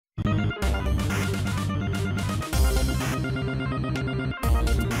Right.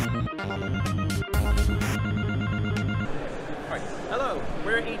 Hello,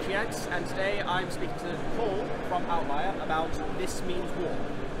 we're at EGX, and today I'm speaking to Paul from Outlier about This Means War.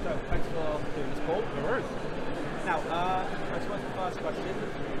 So, thanks for doing this, Paul. No worries. Now, I suppose the first question,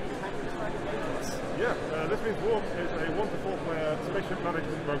 can you describe the game to us? Yeah, This Means War is a 1 to 4 player spaceship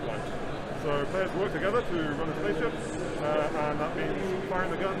management roguelike. So players work together to run a spaceship, and that means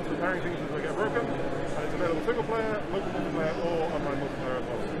firing the guns, repairing things as they get broken, and it's available single player, local multiplayer, or online multiplayer as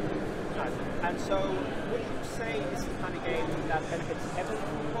well. Nice. And so, would you say this is the kind of game that benefits everyone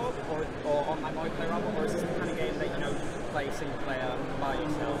from co-op, or online multiplayer, or is this the kind of game that, you know, you play single player by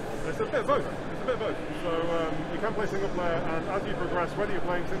yourself? It's a bit of both. So you can play single player, and as you progress, whether you're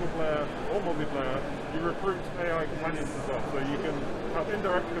playing single player or multiplayer, you recruit AI companions as well. So you can have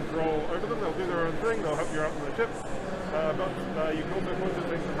indirect control over them. They'll do their own thing. They'll help you out on the ship. But you can also point to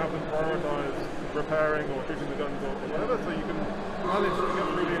things and have them prioritize repairing or shooting the guns or whatever. So you can manage to get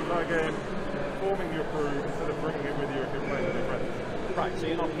through the entire game, forming your crew instead of bringing it with you if you're playing with your friends. Right, so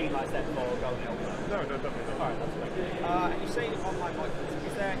you're not penalised then for going elsewhere? No, definitely not. Alright, that's great. And you say online multiplayer.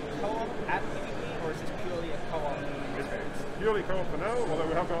 Is there co-op and PvP, or is this purely a co-op experience? It's purely co-op for now,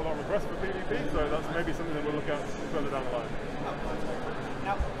 although we have got a lot of requests for PvP, so that's maybe something that we'll look at further down the line. Oh,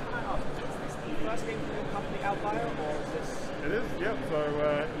 now, can I ask, is this the first game for your company, Outlier, or is this... It is, yeah. So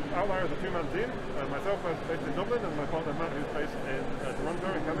Outlier is a two-man team. Myself, I'm based in Dublin, and my partner Matt, who's based in Toronto,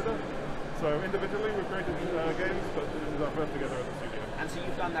 in Canada. So individually we've created games, but this is our first together at the studio. And so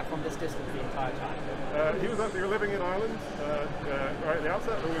you've done that from this distance the entire time? He was actually living in Ireland right at the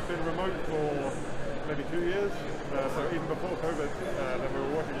outset, but we've been remote for maybe 2 years. So even before COVID, then we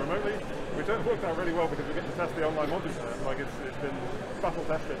were working remotely, which has worked out really well because we get to test the online multiplayer. Like it's been battle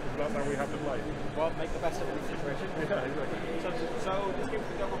tested, because that's how we have to play. Well, make the best of any situation. Yeah, exactly. So this game's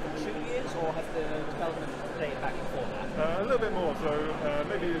been going on for 2 years, or has the development dated back before that? A little bit more, so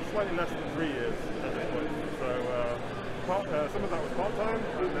maybe slightly less than 3 years at this point. So some of that was part-time,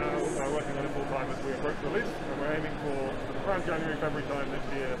 and now we're working on it full-time as we approach release, and we're aiming for around January, February time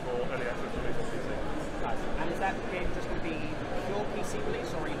next year for early access release on PC. Nice. And is that game just going to be pure PC release,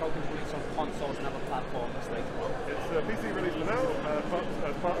 or are you hoping to release on consoles and other platforms later on? It's a PC release for now, but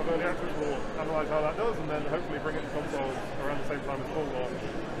as part of early access we'll analyse how that does, and then hopefully bring it to consoles around the same time as full launch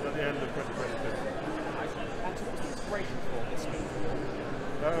at the end of 2022. Nice. And so what's the inspiration for this game?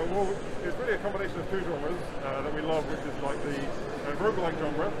 Well, it's really a combination of two genres that we love, which is like the roguelike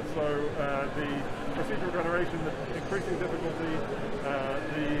genre, so the procedural generation, the increasing difficulty,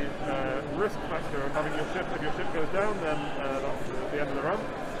 the risk factor of having your ship, if your ship goes down, then that's the end of the run.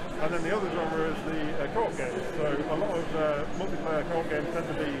 And then the other genre is the co-op games. So a lot of multiplayer co-op games tend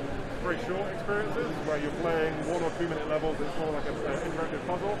to be very short experiences, where you're playing 1 or 2 minute levels. It's more like an interactive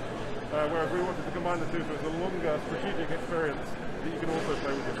puzzle, whereas we wanted to combine the two, so it's a longer strategic experience that you can also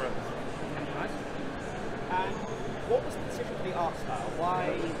play with your friends. Nice. And what was the decision for the art style?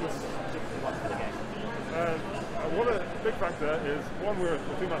 Why this particular one for the game? One big factor is, one, we're a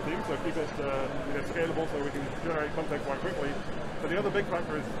two-man team, so keep it scalable so we can generate content quite quickly. But the other big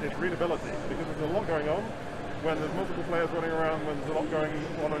factor is readability, because there's a lot going on. When there's multiple players running around, when there's a lot going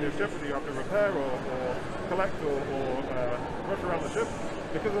on your ship that you have to repair or collect or rush around the ship,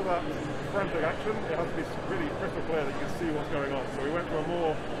 because of that frantic action, it has to be really crystal clear that you can see what's going on. So we went for a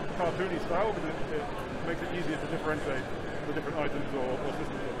more cartoony style, because it makes it easier to differentiate the different items or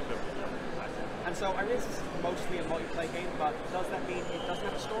systems on the ship. And so I realize this is mostly a multiplayer game, but does that mean it doesn't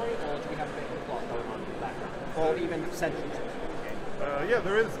have a story, or do we have a bit of a plot going on in the background? Or even central to the game? Yeah,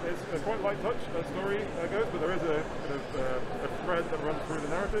 there is. It's quite light touch as story goes, but there is a thread that runs through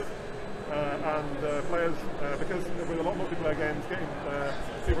the narrative. And players, because with a lot of multiplayer games, getting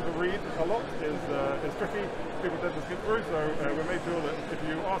people to read a lot is tricky. People tend to skip through, so we made sure that if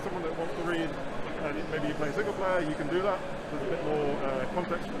you are someone that wants to read, and maybe you play single player, you can do that. There's a bit more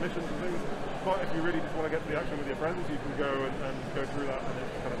context to missions and things. But if you really just want to get to the action with your friends, you can go and go through that, and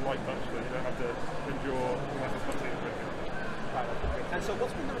it's kind of light touch, so you don't have to endure massive cutscenes or anything. Right, and so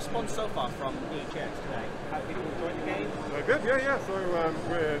what's been the response so far from EGX today? Have people enjoyed the game? Good, yeah. So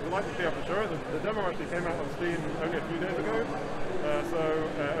we're delighted to be able to show it. The demo actually came out on Steam only a few days ago.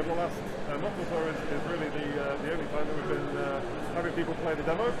 Over the last month or so is really the only time that we've been having people play the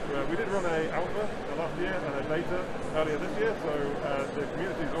demo. We did run a alpha last year and a beta earlier this year, so the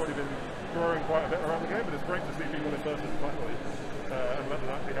community's already been growing quite a bit around the game, but it's great to see people in person finally. And let them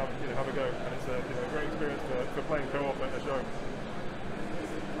actually have a go, and it's a great experience for playing co-op at a show.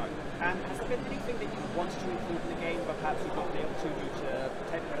 Right. And has there been anything that you wanted to include in the game, but perhaps you've not been able to due to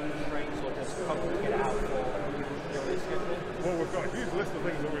technical constraints or just couldn't get it out for your release schedule? Well, we've got a huge list of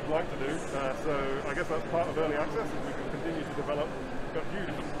things that we'd like to do, so I guess that's part of early access, is we can continue to develop. We've got huge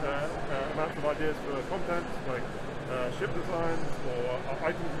amounts of ideas for content, like ship designs or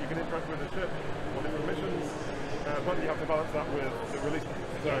items that you can interact with the ship on different missions, but you have to balance that with the release date.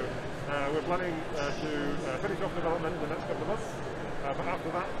 So we're planning to finish off development in the next couple of months, but after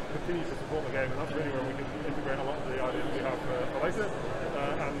that, continue to support the game, and that's really where we can integrate a lot of the ideas we have for later,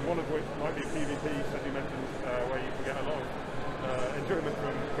 and one of which might be PvP, as you mentioned, where you can get a lot of enjoyment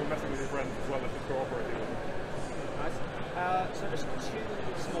from messing with your friends as well as just cooperating with them. Nice. So just two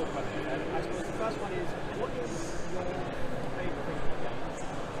small questions. I suppose the first one is, what is your favourite thing about the game?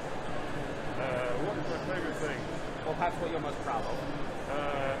 What is my favourite thing? Or perhaps what you're most proud of?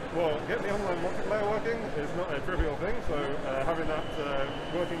 Well, getting the online multiplayer working is not a trivial thing, so having that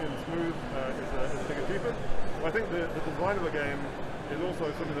working and smooth is a big achievement. I think the design of the game is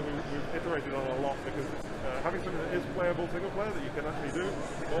also something that we've iterated on a lot, because having something that is playable single player that you can actually do,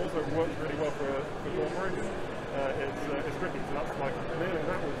 but also works really well for cooperation, it's tricky. So that's like, nailing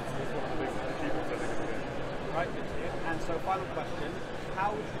that was one of the big achievements I think of the game. Right, good to hear. And so final question,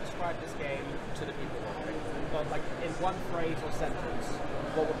 how would you describe this game to the people watching? Well, like in one phrase or sentence,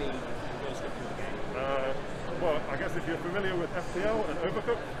 what would be your description of the game? Well, I guess if you're familiar with FTL and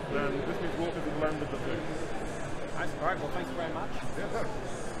Overcooked, then this means Walk is a blend of the two. Nice. All right, well, thanks very much. Yeah.